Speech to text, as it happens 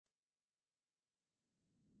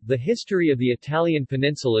The history of the Italian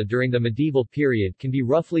peninsula during the medieval period can be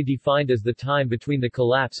roughly defined as the time between the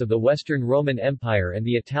collapse of the Western Roman Empire and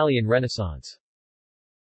the Italian Renaissance.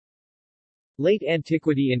 Late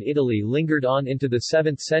antiquity in Italy lingered on into the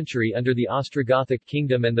 7th century under the Ostrogothic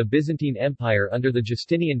kingdom and the Byzantine Empire under the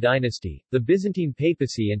Justinian dynasty, the Byzantine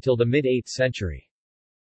papacy until the mid-8th century.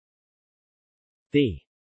 The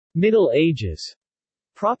Middle Ages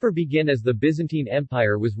proper began as the Byzantine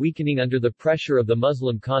Empire was weakening under the pressure of the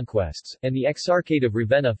Muslim conquests, and the Exarchate of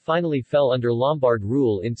Ravenna finally fell under Lombard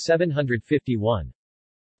rule in 751.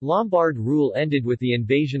 Lombard rule ended with the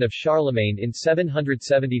invasion of Charlemagne in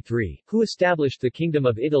 773, who established the Kingdom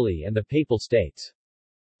of Italy and the Papal States.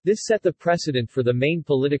 This set the precedent for the main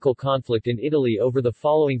political conflict in Italy over the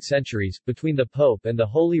following centuries, between the Pope and the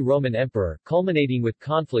Holy Roman Emperor, culminating with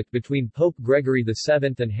conflict between Pope Gregory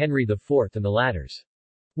VII and Henry IV and the latter's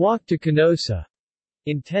walk to Canossa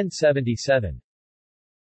in 1077.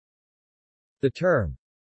 The term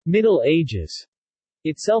Middle Ages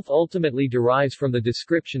itself ultimately derives from the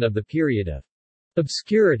description of the period of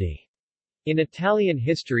obscurity in Italian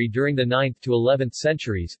history during the 9th to 11th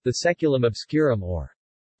centuries, the Saeculum Obscurum or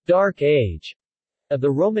Dark Age of the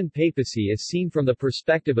Roman papacy as seen from the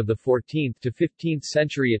perspective of the 14th to 15th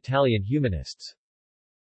century Italian humanists.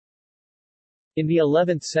 In the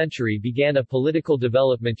 11th century began a political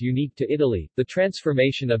development unique to Italy, the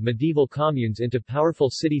transformation of medieval communes into powerful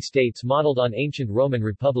city-states modeled on ancient Roman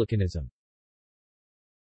republicanism.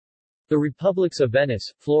 The republics of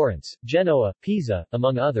Venice, Florence, Genoa, Pisa,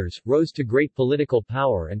 among others, rose to great political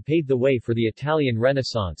power and paved the way for the Italian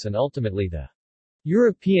Renaissance and ultimately the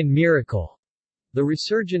European miracle, the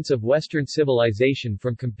resurgence of Western civilization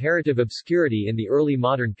from comparative obscurity in the early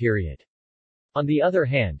modern period. On the other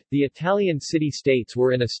hand, the Italian city-states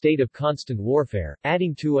were in a state of constant warfare,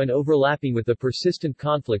 adding to and overlapping with the persistent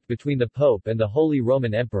conflict between the Pope and the Holy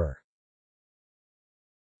Roman Emperor.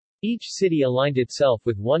 Each city aligned itself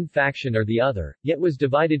with one faction or the other, yet was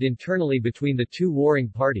divided internally between the two warring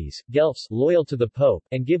parties, Guelphs, loyal to the Pope,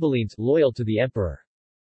 and Ghibellines, loyal to the Emperor.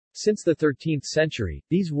 Since the 13th century,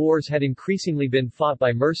 these wars had increasingly been fought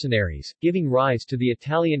by mercenaries, giving rise to the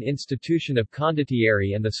Italian institution of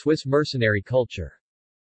condottieri and the Swiss mercenary culture.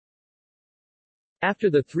 After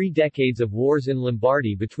the 3 decades of wars in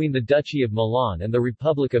Lombardy between the Duchy of Milan and the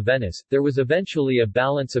Republic of Venice, there was eventually a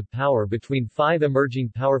balance of power between 5 emerging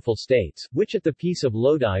powerful states, which at the Peace of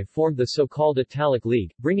Lodi formed the so-called Italic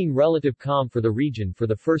League, bringing relative calm for the region for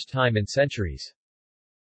the first time in centuries.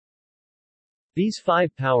 These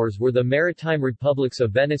 5 powers were the maritime republics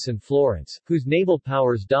of Venice and Florence, whose naval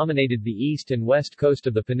powers dominated the east and west coast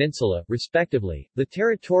of the peninsula, respectively, the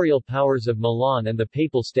territorial powers of Milan and the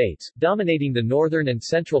Papal States, dominating the northern and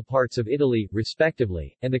central parts of Italy,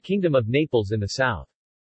 respectively, and the Kingdom of Naples in the south.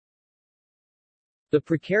 The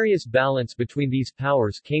precarious balance between these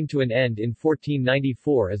powers came to an end in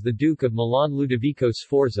 1494 as the Duke of Milan Ludovico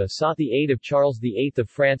Sforza sought the aid of Charles VIII of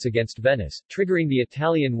France against Venice, triggering the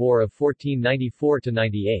Italian War of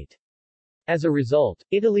 1494–98. As a result,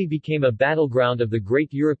 Italy became a battleground of the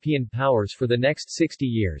great European powers for the next 60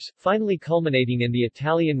 years, finally culminating in the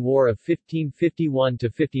Italian War of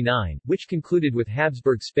 1551–59, which concluded with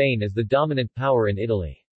Habsburg Spain as the dominant power in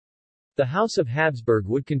Italy. The House of Habsburg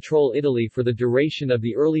would control Italy for the duration of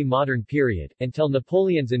the early modern period, until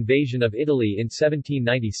Napoleon's invasion of Italy in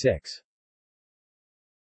 1796.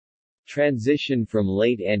 Transition from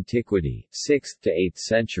late antiquity, 6th to 8th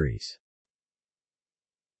centuries.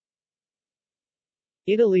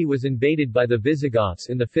 Italy was invaded by the Visigoths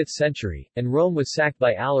in the 5th century, and Rome was sacked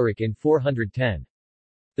by Alaric in 410.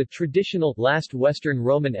 The traditional, last Western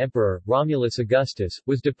Roman emperor, Romulus Augustus,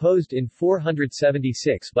 was deposed in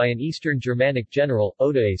 476 by an Eastern Germanic general,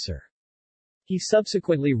 Odoacer. He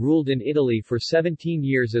subsequently ruled in Italy for 17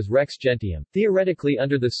 years as Rex Gentium, theoretically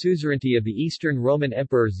under the suzerainty of the Eastern Roman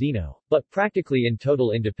Emperor Zeno, but practically in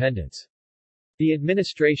total independence. The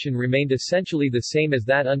administration remained essentially the same as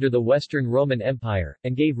that under the Western Roman Empire,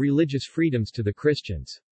 and gave religious freedoms to the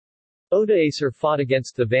Christians. Odoacer fought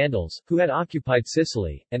against the Vandals, who had occupied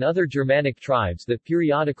Sicily, and other Germanic tribes that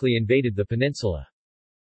periodically invaded the peninsula.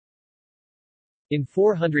 In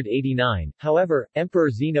 489, however, Emperor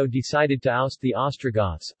Zeno decided to oust the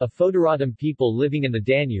Ostrogoths, a Foederatum people living in the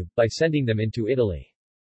Danube, by sending them into Italy.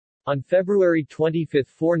 On February 25,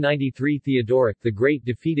 493, Theodoric the Great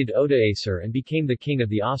defeated Odoacer and became the king of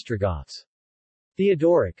the Ostrogoths.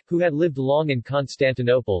 Theodoric, who had lived long in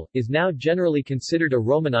Constantinople, is now generally considered a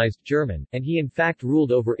Romanized German, and he in fact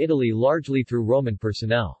ruled over Italy largely through Roman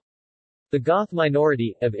personnel. The Goth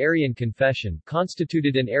minority, of Arian confession,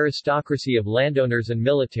 constituted an aristocracy of landowners and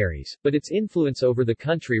militaries, but its influence over the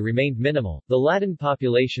country remained minimal. The Latin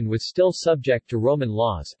population was still subject to Roman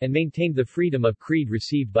laws, and maintained the freedom of creed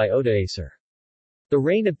received by Odoacer. The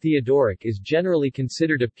reign of Theodoric is generally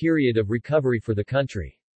considered a period of recovery for the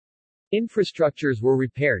country. Infrastructures were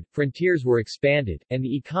repaired, frontiers were expanded, and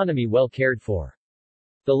the economy well cared for.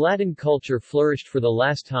 The Latin culture flourished for the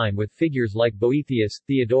last time with figures like Boethius,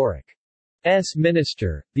 Theodoric. S.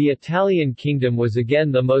 minister. The Italian kingdom was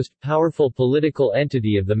again the most powerful political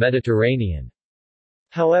entity of the Mediterranean.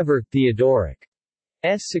 However, Theodoric's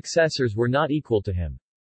successors were not equal to him.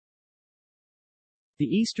 The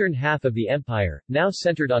eastern half of the empire, now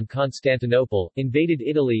centered on Constantinople, invaded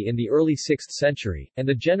Italy in the early 6th century, and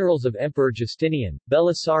the generals of Emperor Justinian,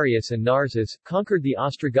 Belisarius and Narses, conquered the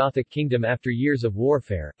Ostrogothic kingdom after years of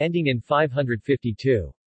warfare, ending in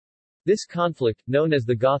 552. This conflict, known as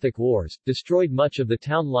the Gothic Wars, destroyed much of the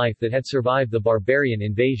town life that had survived the barbarian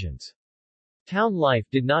invasions. Town life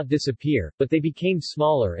did not disappear, but they became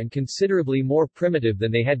smaller and considerably more primitive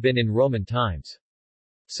than they had been in Roman times.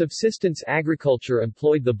 Subsistence agriculture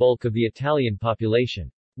employed the bulk of the Italian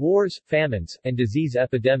population. Wars, famines, and disease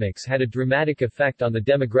epidemics had a dramatic effect on the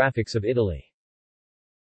demographics of Italy.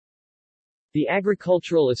 The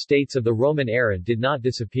agricultural estates of the Roman era did not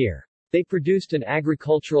disappear. They produced an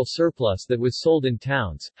agricultural surplus that was sold in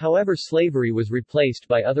towns, however slavery was replaced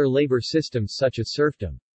by other labor systems such as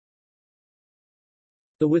serfdom.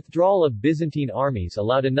 The withdrawal of Byzantine armies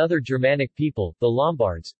allowed another Germanic people, the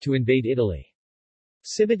Lombards, to invade Italy.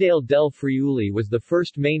 Cividale del Friuli was the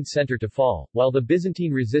first main center to fall, while the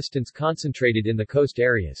Byzantine resistance concentrated in the coast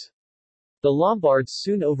areas. The Lombards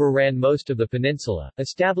soon overran most of the peninsula,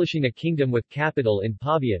 establishing a kingdom with capital in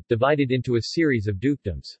Pavia, divided into a series of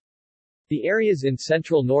dukedoms. The areas in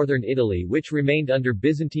central northern Italy which remained under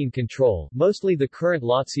Byzantine control, mostly the current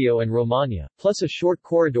Lazio and Romagna, plus a short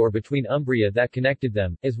corridor between Umbria that connected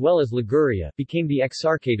them, as well as Liguria, became the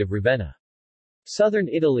Exarchate of Ravenna. Southern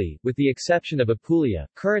Italy, with the exception of Apulia,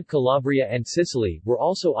 current Calabria and Sicily, were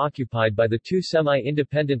also occupied by the two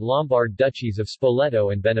semi-independent Lombard duchies of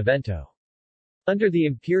Spoleto and Benevento. Under the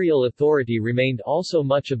imperial authority remained also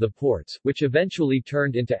much of the ports, which eventually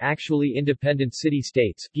turned into actually independent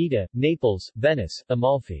city-states, Gaeta, Naples, Venice,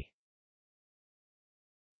 Amalfi.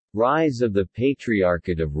 Rise of the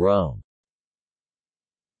Patriarchate of Rome.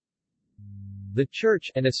 The Church,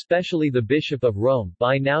 and especially the Bishop of Rome,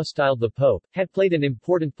 by now styled the Pope, had played an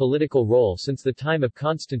important political role since the time of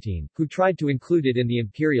Constantine, who tried to include it in the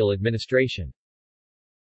imperial administration.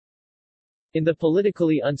 In the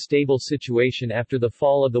politically unstable situation after the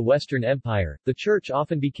fall of the Western Empire, the Church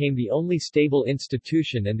often became the only stable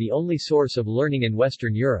institution and the only source of learning in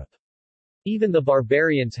Western Europe. Even the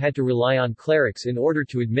barbarians had to rely on clerics in order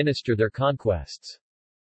to administer their conquests.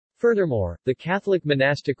 Furthermore, the Catholic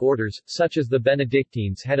monastic orders, such as the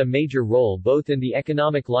Benedictines, had a major role both in the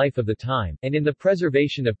economic life of the time, and in the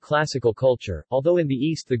preservation of classical culture, although in the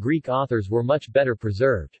East the Greek authors were much better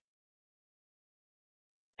preserved.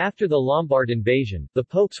 After the Lombard invasion, the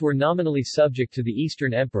popes were nominally subject to the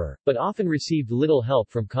Eastern Emperor, but often received little help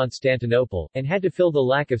from Constantinople, and had to fill the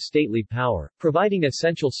lack of stately power, providing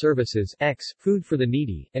essential services, food for the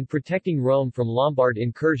needy, and protecting Rome from Lombard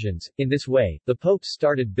incursions. In this way, the popes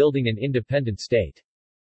started building an independent state.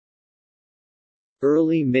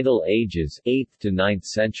 Early Middle Ages, 8th to 9th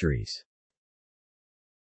centuries.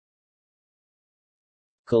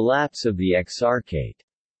 Collapse of the Exarchate.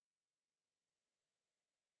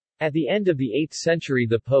 At the end of the 8th century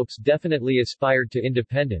the popes definitely aspired to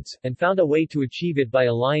independence, and found a way to achieve it by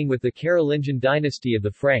allying with the Carolingian dynasty of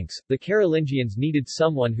the Franks. The Carolingians needed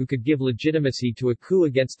someone who could give legitimacy to a coup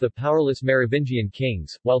against the powerless Merovingian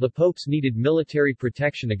kings, while the popes needed military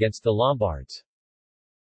protection against the Lombards.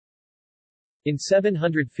 In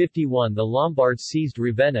 751 the Lombards seized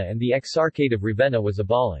Ravenna and the Exarchate of Ravenna was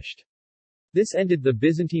abolished. This ended the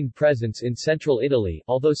Byzantine presence in central Italy,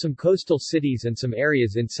 although some coastal cities and some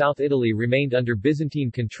areas in South Italy remained under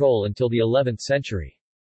Byzantine control until the 11th century.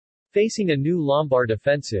 Facing a new Lombard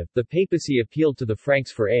offensive, the papacy appealed to the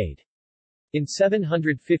Franks for aid. In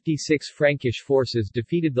 756 Frankish forces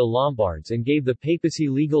defeated the Lombards and gave the papacy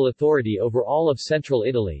legal authority over all of central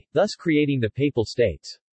Italy, thus creating the Papal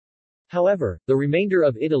States. However, the remainder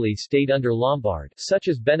of Italy stayed under Lombard, such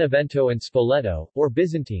as Benevento and Spoleto, or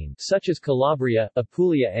Byzantine, such as Calabria,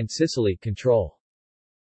 Apulia and Sicily, control.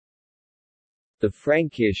 The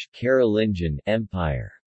Frankish Carolingian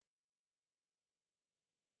Empire.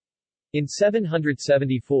 In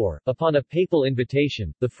 774, upon a papal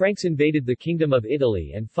invitation, the Franks invaded the Kingdom of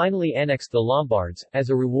Italy and finally annexed the Lombards. As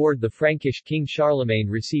a reward, the Frankish king Charlemagne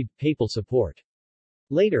received papal support.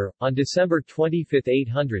 Later, on December 25,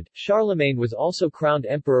 800, Charlemagne was also crowned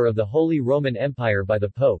Emperor of the Holy Roman Empire by the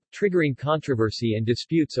Pope, triggering controversy and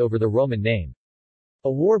disputes over the Roman name.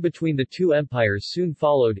 A war between the two empires soon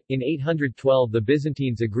followed. In 812, the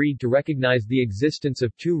Byzantines agreed to recognize the existence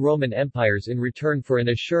of two Roman empires in return for an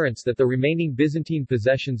assurance that the remaining Byzantine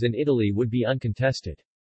possessions in Italy would be uncontested.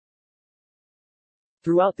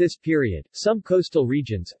 Throughout this period, some coastal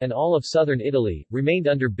regions, and all of southern Italy, remained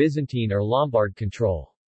under Byzantine or Lombard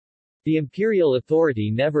control. The imperial authority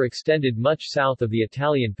never extended much south of the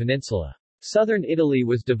Italian peninsula. Southern Italy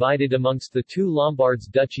was divided amongst the two Lombards'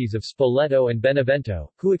 duchies of Spoleto and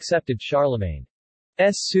Benevento, who accepted Charlemagne's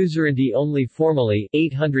suzerainty only formally,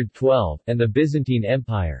 812, and the Byzantine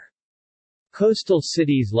Empire. Coastal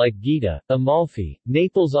cities like Gaeta, Amalfi,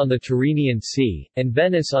 Naples on the Tyrrhenian Sea, and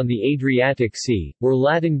Venice on the Adriatic Sea, were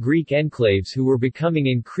Latin-Greek enclaves who were becoming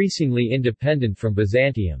increasingly independent from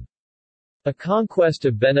Byzantium. A conquest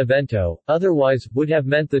of Benevento, otherwise, would have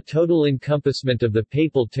meant the total encompassment of the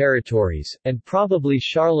papal territories, and probably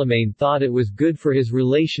Charlemagne thought it was good for his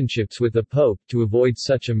relationships with the Pope to avoid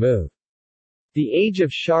such a move. The age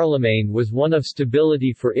of Charlemagne was one of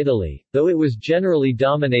stability for Italy, though it was generally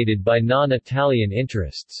dominated by non-Italian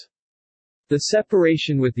interests. The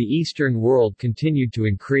separation with the Eastern world continued to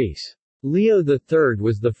increase. Leo III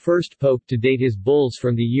was the first pope to date his bulls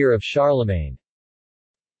from the year of Charlemagne's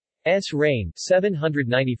reign,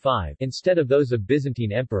 795, instead of those of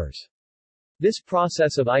Byzantine emperors. This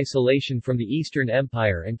process of isolation from the Eastern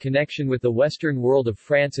Empire and connection with the Western world of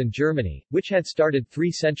France and Germany, which had started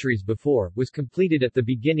 3 centuries before, was completed at the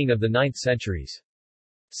beginning of the 9th centuries.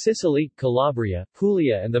 Sicily, Calabria,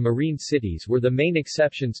 Puglia and the Marine cities were the main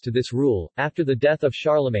exceptions to this rule. After the death of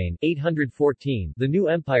Charlemagne, 814, the new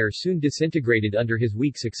empire soon disintegrated under his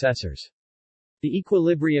weak successors. The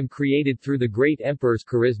equilibrium created through the great emperor's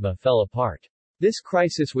charisma fell apart. This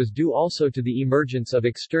crisis was due also to the emergence of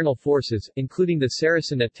external forces, including the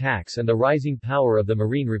Saracen attacks and the rising power of the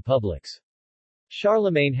Marine republics.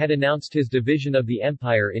 Charlemagne had announced his division of the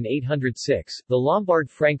empire in 806. The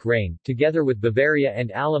Lombard-Frank reign, together with Bavaria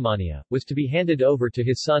and Alemannia, was to be handed over to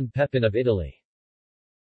his son Pepin of Italy.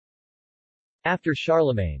 After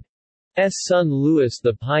Charlemagne's son Louis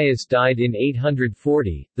the Pious died in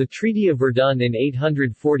 840, the Treaty of Verdun in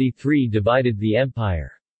 843 divided the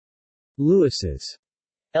empire. Louis's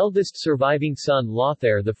eldest surviving son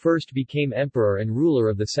Lothair I became emperor and ruler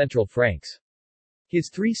of the Central Franks.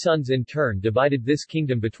 His 3 sons in turn divided this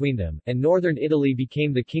kingdom between them, and northern Italy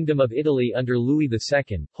became the Kingdom of Italy under Louis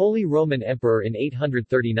II, Holy Roman Emperor in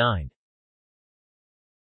 839.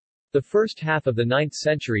 The first half of the 9th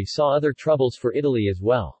century saw other troubles for Italy as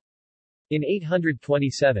well. In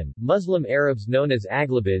 827, Muslim Arabs known as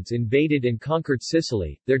Aghlabids invaded and conquered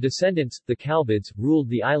Sicily. Their descendants, the Kalbids, ruled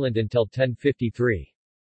the island until 1053.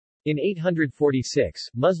 In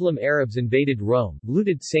 846, Muslim Arabs invaded Rome,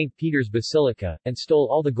 looted St. Peter's Basilica, and stole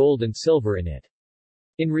all the gold and silver in it.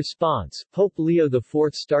 In response, Pope Leo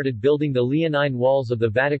IV started building the Leonine walls of the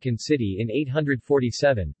Vatican City in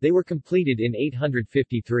 847. They were completed in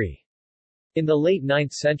 853. In the late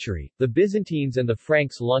 9th century, the Byzantines and the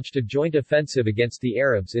Franks launched a joint offensive against the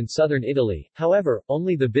Arabs in southern Italy. However,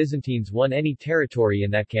 only the Byzantines won any territory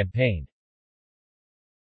in that campaign.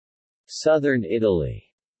 Southern Italy.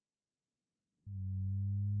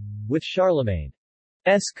 With Charlemagne's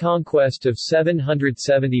conquest of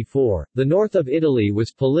 774, the north of Italy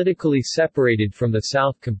was politically separated from the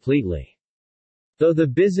south completely. Though the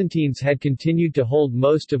Byzantines had continued to hold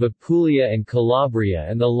most of Apulia and Calabria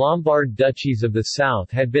and the Lombard duchies of the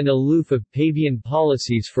south had been aloof of Pavian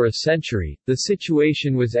policies for a century, the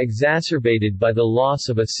situation was exacerbated by the loss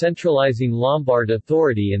of a centralizing Lombard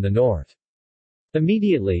authority in the north.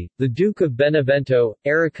 Immediately, the Duke of Benevento,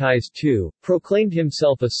 Arechis II, proclaimed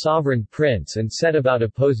himself a sovereign prince and set about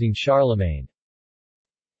opposing Charlemagne's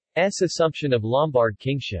assumption of Lombard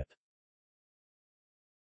kingship.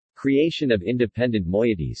 Creation of independent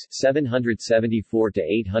moieties,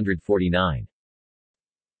 774–849.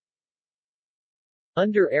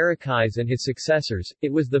 Under Arechis and his successors,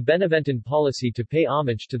 it was the Beneventan policy to pay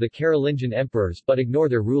homage to the Carolingian emperors but ignore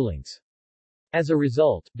their rulings. As a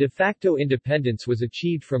result, de facto independence was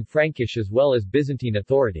achieved from Frankish as well as Byzantine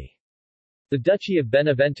authority. The Duchy of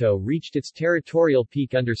Benevento reached its territorial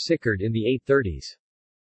peak under Sicard in the 830s.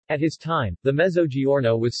 At his time, the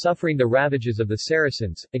Mezzogiorno was suffering the ravages of the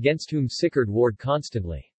Saracens, against whom Sicard warred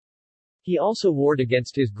constantly. He also warred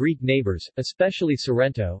against his Greek neighbors, especially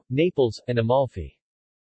Sorrento, Naples, and Amalfi.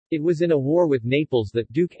 It was in a war with Naples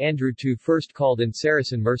that Duke Andrew II first called in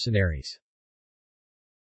Saracen mercenaries.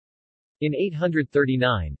 In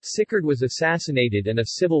 839, Sicard was assassinated and a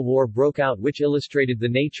civil war broke out which illustrated the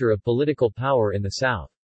nature of political power in the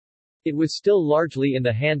south. It was still largely in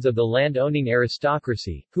the hands of the land-owning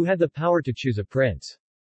aristocracy, who had the power to choose a prince.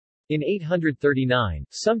 In 839,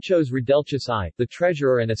 some chose Radulchus I, the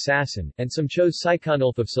treasurer and assassin, and some chose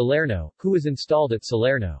Sycanulf of Salerno, who was installed at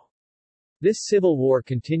Salerno. This civil war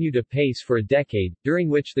continued apace for a decade, during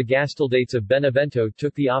which the Gastaldates of Benevento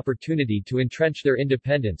took the opportunity to entrench their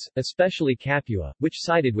independence, especially Capua, which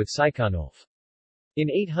sided with Sycanulf. In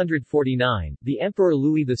 849, the Emperor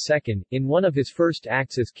Louis II, in one of his first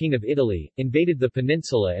acts as King of Italy, invaded the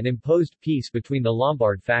peninsula and imposed peace between the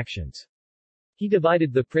Lombard factions. He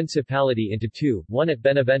divided the principality into two, one at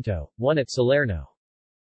Benevento, one at Salerno.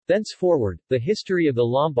 Thenceforward, the history of the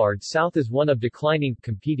Lombard South is one of declining,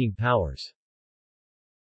 competing powers.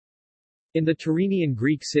 In the Tyrrhenian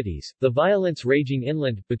Greek cities, the violence raging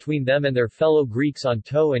inland, between them and their fellow Greeks on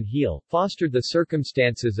toe and heel, fostered the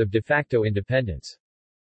circumstances of de facto independence.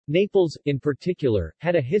 Naples, in particular,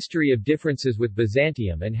 had a history of differences with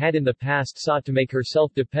Byzantium and had in the past sought to make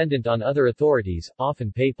herself dependent on other authorities,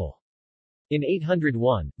 often papal. In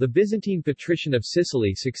 801, the Byzantine patrician of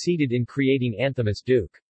Sicily succeeded in creating Anthimus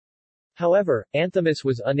duke. However, Anthimus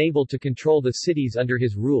was unable to control the cities under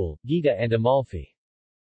his rule, Gaeta and Amalfi.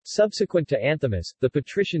 Subsequent to Anthimus, the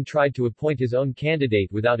patrician tried to appoint his own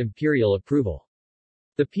candidate without imperial approval.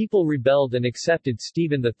 The people rebelled and accepted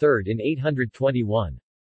Stephen III in 821.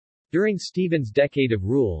 During Stephen's decade of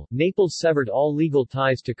rule, Naples severed all legal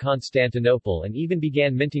ties to Constantinople and even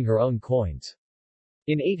began minting her own coins.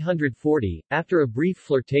 In 840, after a brief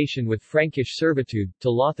flirtation with Frankish servitude, to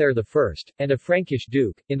Lothair I, and a Frankish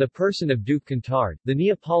duke, in the person of Duke Contard, the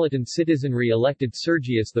Neapolitan citizenry elected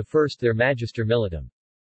Sergius I their Magister Militum.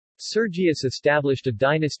 Sergius established a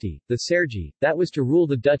dynasty, the Sergi, that was to rule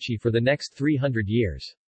the duchy for the next 300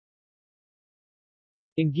 years.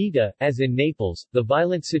 In Gaeta, as in Naples, the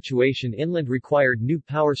violent situation inland required new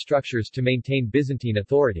power structures to maintain Byzantine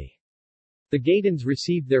authority. The Gaetans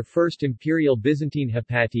received their first imperial Byzantine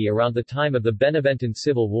Hepati around the time of the Beneventan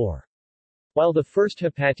Civil War. While the first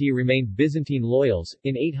Hepati remained Byzantine loyals,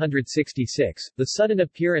 in 866, the sudden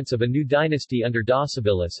appearance of a new dynasty under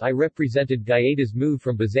Docibilis I represented Gaeta's move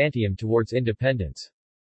from Byzantium towards independence.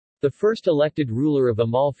 The first elected ruler of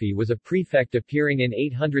Amalfi was a prefect appearing in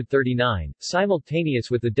 839,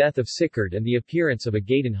 simultaneous with the death of Sicard and the appearance of a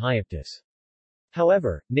Gaetan Hyptus.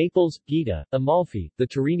 However, Naples, Gaeta, Amalfi, the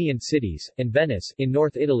Tyrrhenian cities, and Venice, in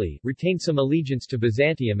North Italy, retained some allegiance to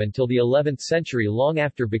Byzantium until the 11th century, long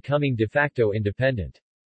after becoming de facto independent.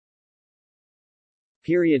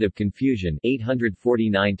 Period of confusion,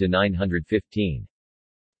 849 to 915.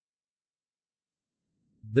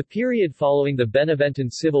 The period following the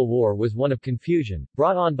Beneventan Civil War was one of confusion,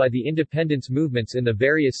 brought on by the independence movements in the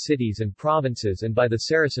various cities and provinces and by the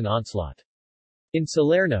Saracen onslaught. In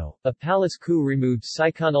Salerno, a palace coup removed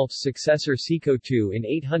Sycanulf's successor Sico II in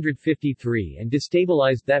 853 and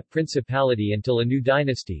destabilized that principality until a new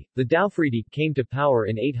dynasty, the Daufridi, came to power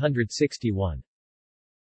in 861.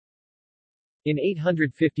 In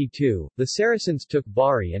 852, the Saracens took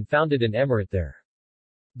Bari and founded an emirate there.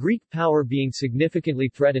 Greek power being significantly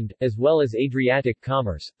threatened, as well as Adriatic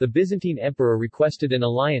commerce, the Byzantine emperor requested an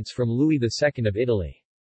alliance from Louis II of Italy.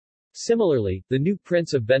 Similarly, the new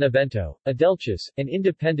Prince of Benevento, Adelchis, an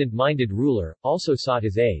independent-minded ruler, also sought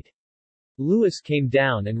his aid. Louis came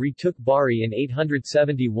down and retook Bari in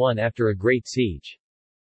 871 after a great siege.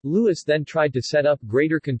 Louis then tried to set up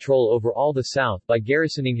greater control over all the south by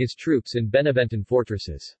garrisoning his troops in Beneventan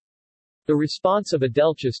fortresses. The response of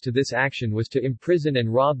Adelchis to this action was to imprison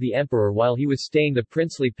and rob the emperor while he was staying the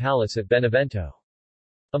princely palace at Benevento.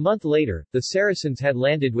 A month later, the Saracens had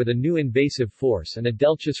landed with a new invasive force and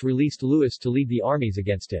Adelchis released Louis to lead the armies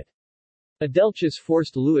against it. Adelchis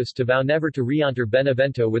forced Louis to vow never to re-enter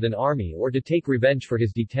Benevento with an army or to take revenge for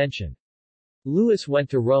his detention. Louis went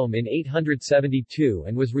to Rome in 872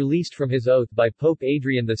 and was released from his oath by Pope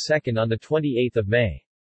Adrian II on 28 May.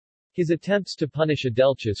 His attempts to punish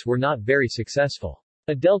Adelchis were not very successful.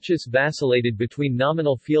 Adelchis vacillated between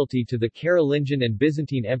nominal fealty to the Carolingian and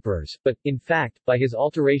Byzantine emperors, but, in fact, by his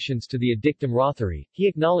alterations to the Edictum Rothari, he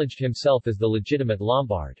acknowledged himself as the legitimate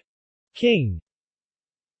Lombard king.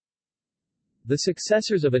 The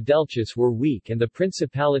successors of Adelchis were weak and the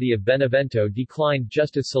Principality of Benevento declined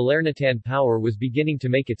just as Salernitan power was beginning to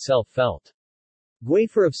make itself felt.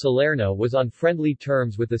 Guayfer of Salerno was on friendly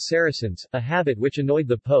terms with the Saracens, a habit which annoyed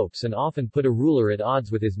the popes and often put a ruler at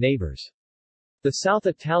odds with his neighbors. The South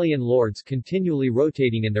Italian lords continually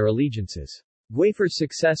rotating in their allegiances. Guayfar's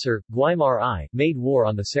successor, Guaymar I, made war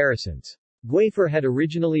on the Saracens. Guayfar had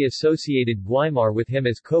originally associated Guaymar with him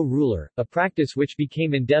as co-ruler, a practice which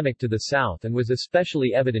became endemic to the south and was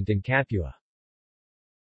especially evident in Capua.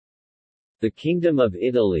 The Kingdom of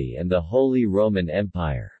Italy and the Holy Roman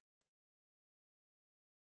Empire.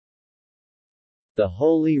 The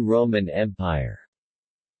Holy Roman Empire.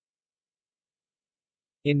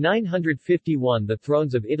 In 951 the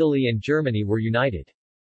thrones of Italy and Germany were united.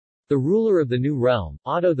 The ruler of the new realm,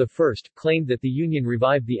 Otto I, claimed that the union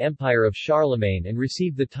revived the empire of Charlemagne and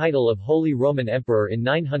received the title of Holy Roman Emperor in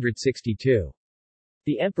 962.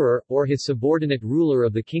 The emperor, or his subordinate ruler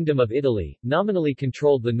of the Kingdom of Italy, nominally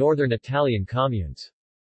controlled the northern Italian communes.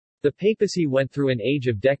 The papacy went through an age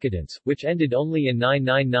of decadence, which ended only in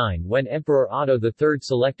 999 when Emperor Otto III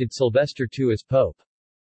selected Sylvester II as pope.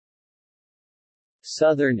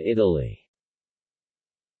 Southern Italy.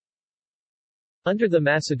 Under the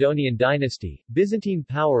Macedonian dynasty, Byzantine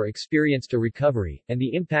power experienced a recovery, and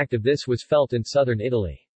the impact of this was felt in southern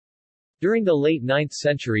Italy. During the late 9th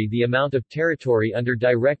century the amount of territory under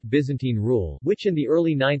direct Byzantine rule, which in the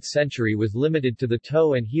early 9th century was limited to the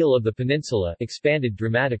toe and heel of the peninsula, expanded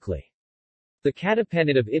dramatically. The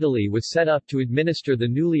Catapanate of Italy was set up to administer the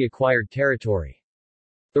newly acquired territory.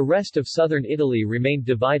 The rest of southern Italy remained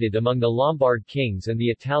divided among the Lombard kings and the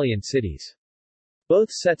Italian cities. Both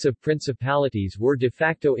sets of principalities were de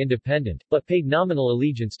facto independent, but paid nominal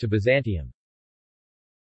allegiance to Byzantium.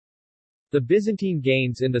 The Byzantine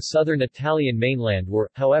gains in the southern Italian mainland were,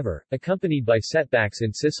 however, accompanied by setbacks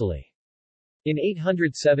in Sicily. In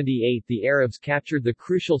 878 the Arabs captured the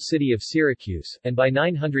crucial city of Syracuse, and by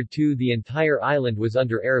 902 the entire island was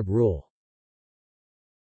under Arab rule.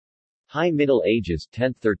 High Middle Ages,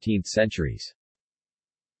 10th–13th centuries.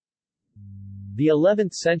 The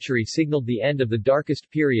 11th century signaled the end of the darkest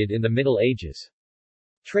period in the Middle Ages.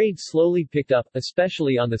 Trade slowly picked up,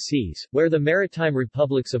 especially on the seas, where the maritime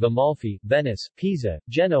republics of Amalfi, Venice, Pisa,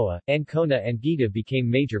 Genoa, Ancona and Gaeta became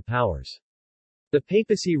major powers. The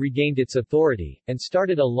papacy regained its authority, and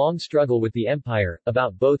started a long struggle with the empire,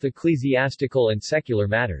 about both ecclesiastical and secular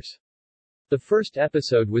matters. The first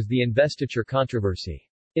episode was the investiture controversy.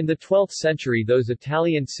 In the 12th century those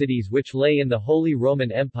Italian cities which lay in the Holy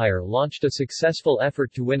Roman Empire launched a successful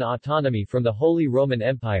effort to win autonomy from the Holy Roman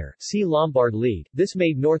Empire. See Lombard League. This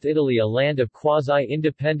made North Italy a land of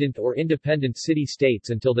quasi-independent or independent city-states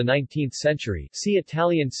until the 19th century. See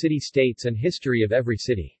Italian city-states and history of every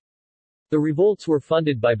city. The revolts were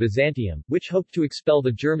funded by Byzantium, which hoped to expel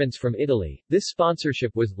the Germans from Italy. This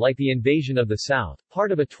sponsorship was, like the invasion of the south,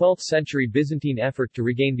 part of a 12th-century Byzantine effort to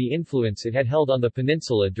regain the influence it had held on the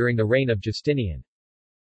peninsula during the reign of Justinian.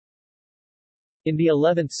 In the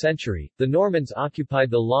 11th century, the Normans occupied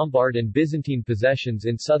the Lombard and Byzantine possessions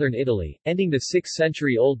in southern Italy, ending the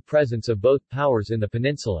 6th-century-old presence of both powers in the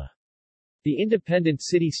peninsula. The independent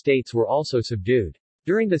city-states were also subdued.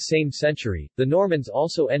 During the same century, the Normans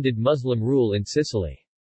also ended Muslim rule in Sicily.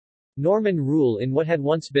 Norman rule in what had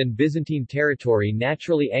once been Byzantine territory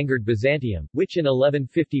naturally angered Byzantium, which in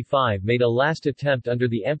 1155 made a last attempt under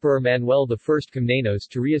the Emperor Manuel I Komnenos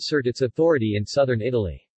to reassert its authority in southern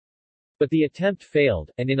Italy. But the attempt failed,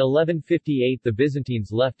 and in 1158 the Byzantines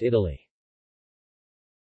left Italy.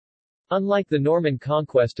 Unlike the Norman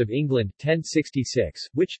conquest of England 1066,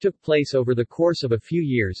 which took place over the course of a few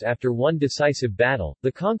years after one decisive battle,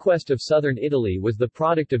 the conquest of southern Italy was the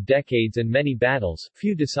product of decades and many battles,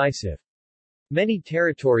 few decisive. Many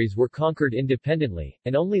territories were conquered independently,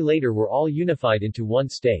 and only later were all unified into one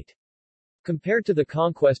state. Compared to the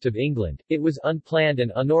conquest of England, it was unplanned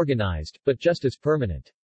and unorganized, but just as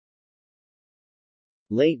permanent.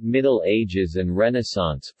 Late Middle Ages and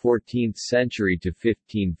Renaissance, 14th century to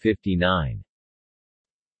 1559.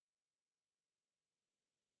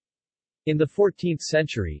 In the 14th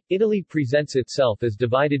century, Italy presents itself as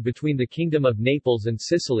divided between the Kingdom of Naples and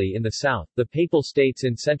Sicily in the south, the Papal States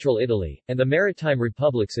in central Italy, and the maritime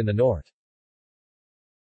republics in the north.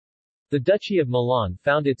 The Duchy of Milan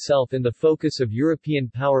found itself in the focus of European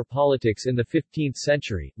power politics in the 15th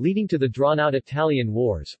century, leading to the drawn-out Italian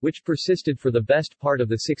Wars, which persisted for the best part of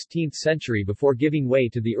the 16th century before giving way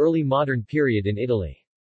to the early modern period in Italy.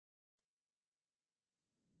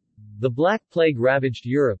 The Black Plague ravaged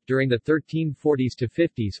Europe during the 1340s to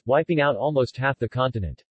 50s, wiping out almost half the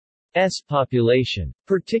continent. Population.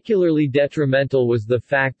 Particularly detrimental was the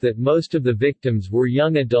fact that most of the victims were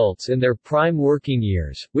young adults in their prime working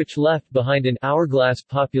years, which left behind an hourglass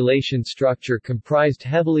population structure comprised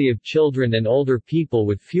heavily of children and older people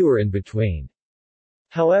with fewer in between.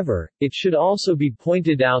 However, it should also be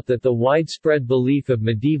pointed out that the widespread belief of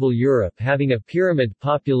medieval Europe having a pyramid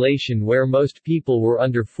population where most people were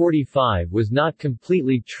under 45 was not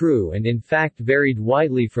completely true and in fact varied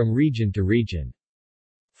widely from region to region.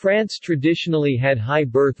 France traditionally had high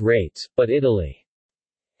birth rates, but Italy's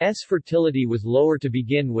fertility was lower to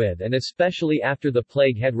begin with, and especially after the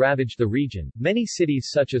plague had ravaged the region. Many cities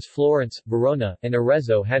such as Florence, Verona, and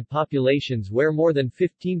Arezzo had populations where more than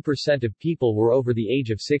 15% of people were over the age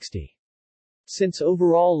of 60. Since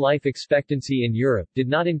overall life expectancy in Europe did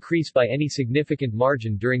not increase by any significant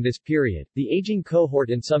margin during this period, the aging cohort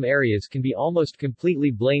in some areas can be almost completely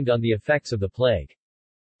blamed on the effects of the plague.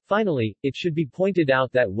 Finally, it should be pointed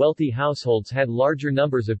out that wealthy households had larger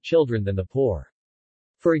numbers of children than the poor.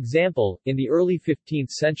 For example, in the early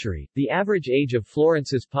 15th century, the average age of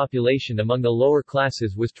Florence's population among the lower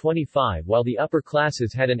classes was 25 while the upper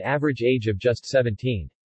classes had an average age of just 17.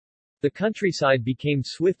 The countryside became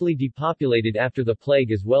swiftly depopulated after the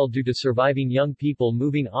plague as well due to surviving young people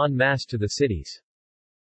moving en masse to the cities.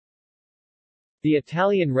 The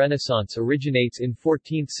Italian Renaissance originates in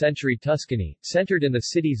 14th-century Tuscany, centered in the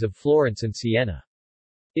cities of Florence and Siena.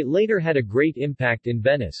 It later had a great impact in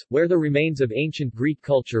Venice, where the remains of ancient Greek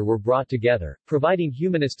culture were brought together, providing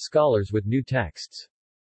humanist scholars with new texts.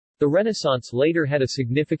 The Renaissance later had a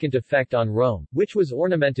significant effect on Rome, which was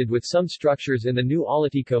ornamented with some structures in the new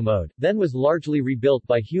Allatico mode, then was largely rebuilt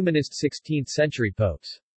by humanist 16th-century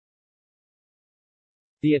popes.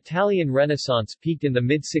 The Italian Renaissance peaked in the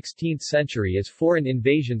mid-16th century as foreign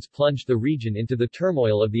invasions plunged the region into the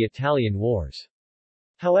turmoil of the Italian Wars.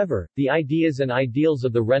 However, the ideas and ideals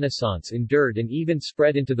of the Renaissance endured and even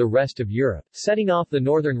spread into the rest of Europe, setting off the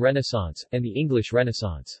Northern Renaissance, and the English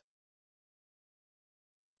Renaissance.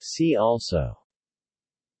 See also: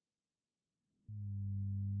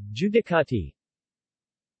 Giudicati,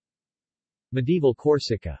 Medieval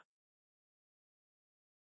Corsica.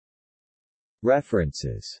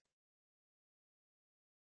 References.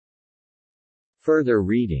 Further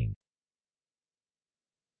reading.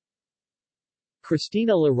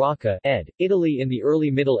 Cristina La Rocca, ed., Italy in the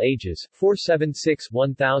Early Middle Ages,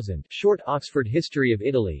 476-1000, Short Oxford History of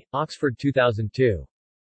Italy, Oxford 2002.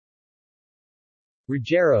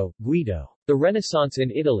 Ruggiero, Guido. The Renaissance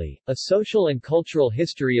in Italy, A Social and Cultural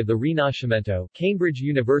History of the Rinascimento, Cambridge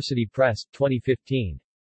University Press, 2015.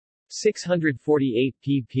 648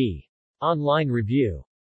 pp. Online review.